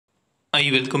I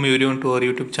welcome everyone to our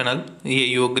YouTube channel,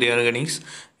 ICAR PG.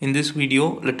 In this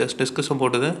video, let us discuss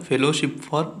about the fellowship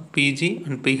for PG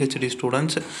and PhD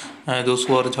students, those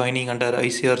who are joining under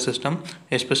ICAR system,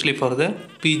 especially for the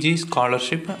PG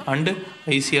scholarship and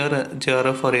ICAR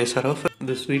JRF or SRF.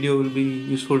 This video will be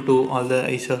useful to all the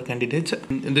ICAR candidates.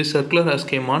 This circular has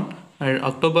came on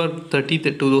October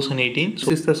 30th, 2018. So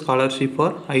this is the scholarship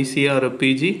for ICAR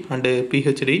PG and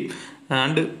PhD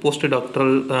and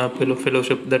postdoctoral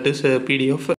fellowship, that is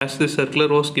PDF. As the circular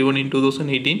was given in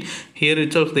 2018, here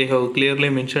itself they have clearly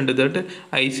mentioned that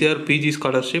ICAR PG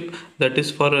scholarship, that is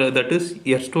for that is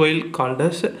erstwhile called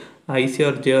as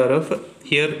ICAR JRF.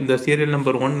 Here the serial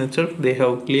number 1 itself they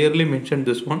have clearly mentioned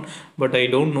this one, but I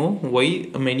don't know why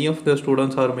many of the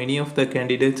students or many of the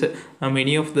candidates,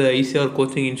 many of the ICAR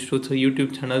coaching institutes,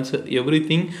 YouTube channels,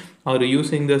 everything are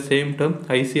using the same term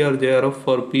ICAR JRF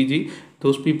for PG.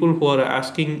 Those people who are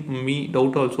asking me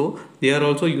doubt also, they are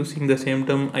also using the same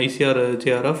term ICAR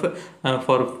JRF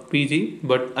for PG,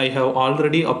 but I have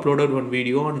already uploaded one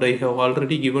video and I have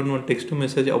already given one text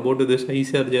message about this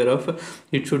ICAR JRF.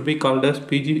 It should be called as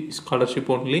PG scholarship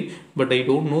only, but I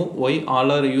don't know why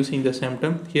all are using the same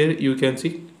term. Here you can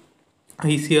see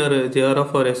ICAR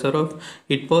JRF or SRF.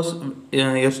 It was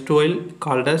erstwhile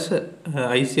called as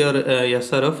ICAR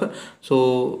SRF.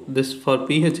 So this for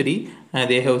PhD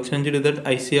they have changed that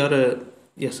ICAR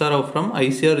SRF from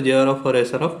ICAR JRF or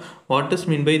SRF. What is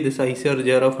meant by this ICAR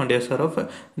JRF and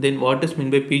SRF? Then what is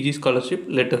meant by PG scholarship?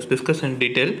 Let us discuss in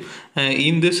detail.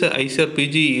 In this ICAR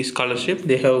PG scholarship,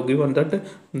 they have given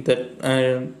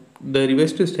that the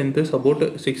revised strength is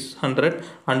about 600,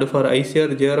 and for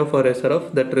ICAR JRF or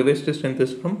SRF that revised strength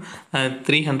is from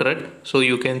 300. So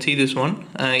you can see this one.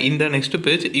 In the next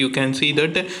page you can see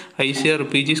that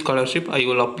ICAR PG scholarship. I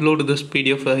will upload this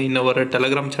PDF in our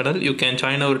Telegram channel. You can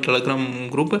join our Telegram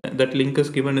group. That link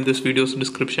is given in this video's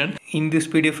description. In this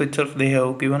PDF itself they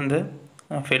have given the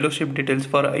fellowship details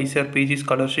for ICAR PG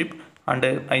scholarship and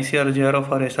ICAR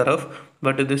JRF or SRF,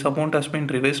 but this amount has been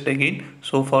revised again.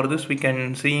 So for this we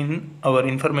can see in our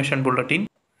information bulletin.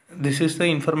 This is the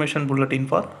information bulletin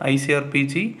for ICAR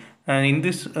PG, and in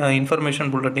this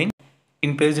information bulletin,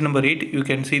 in page number 8 you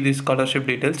can see the scholarship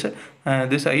details.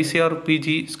 This ICAR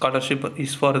PG scholarship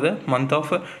is for the month of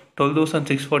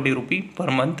 12,640 rupee per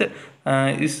month,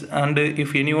 and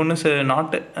if anyone is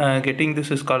not getting this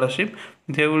scholarship,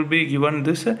 they will be given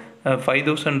this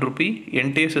 5,000 rupee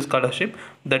NTS scholarship.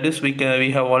 That is we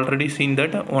have already seen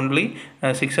that only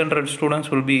 600 students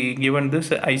will be given this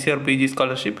ICAR PG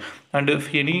scholarship, and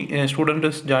if any student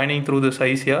is joining through this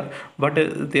ICAR but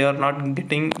they are not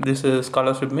getting this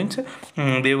scholarship, means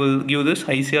they will give this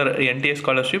ICAR NTS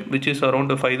scholarship, which is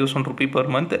around 5,000 rupee per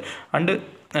month. And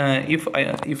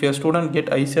if a student get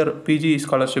ICAR PG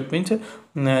scholarship, means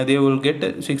they will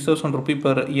get 6,000 rupee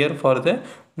per year for the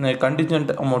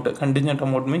contingent amount. Contingent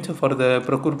amount means for the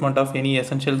procurement of any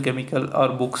essential chemical or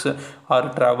books or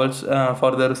travels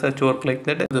for the research work, like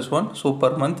that. This one, so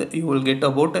per month you will get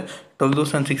about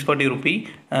 12,640 rupee.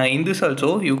 In this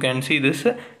also you can see this,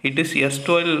 it is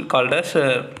erstwhile called as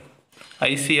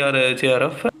ICAR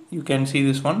JRF. You can see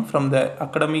this one from the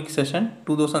academic session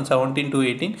 2017 to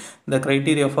 18. The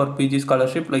criteria for PG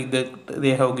scholarship, like that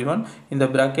they have given in the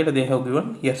bracket, they have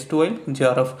given erstwhile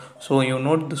JRF. So you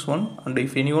note this one, and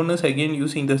if anyone is again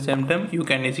using the same term, you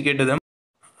can educate them.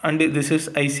 And this is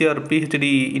ICAR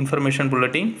PhD information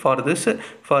bulletin. For this,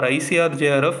 for ICAR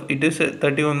JRF it is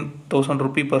 31,000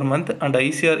 rupee per month, and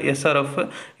ICAR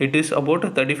SRF it is about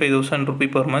 35,000 rupee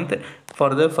per month.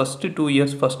 For the first 2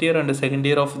 years, first year and second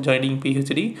year of joining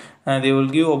PhD, they will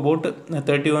give about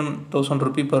 31,000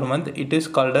 rupee per month. It is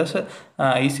called as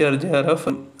ICAR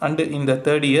JRF, and in the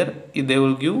third year they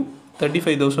will give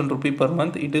 35,000 rupee per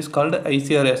month. It is called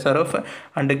ICAR SRF,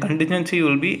 and the contingency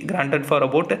will be granted for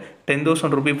about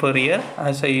 10,000 rupee per year,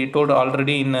 as I told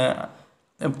already in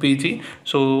PG.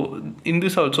 So in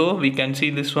this also we can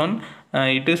see this one.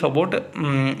 It is about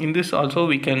in this also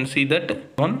we can see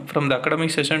that one from the academic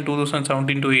session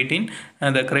 2017 to 18,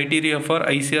 and the criteria for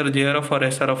ICAR JRF or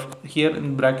SRF. Here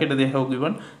in bracket they have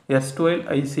given erstwhile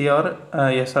ICAR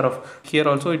SRF. Here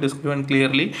also it is given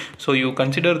clearly. So you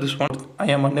consider this one. I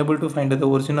am unable to find the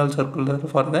original circular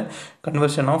for the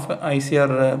conversion of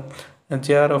ICAR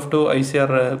JRF to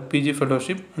ICAR PG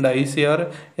fellowship and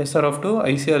ICAR SRF to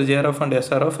ICAR JRF and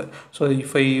SRF. So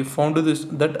if I found this,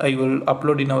 that I will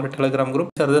upload in our Telegram group.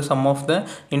 These are the some of the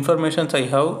informations I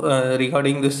have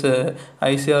regarding this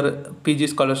ICAR PG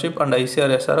scholarship and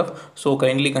ICAR SRF. So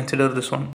kindly consider this one.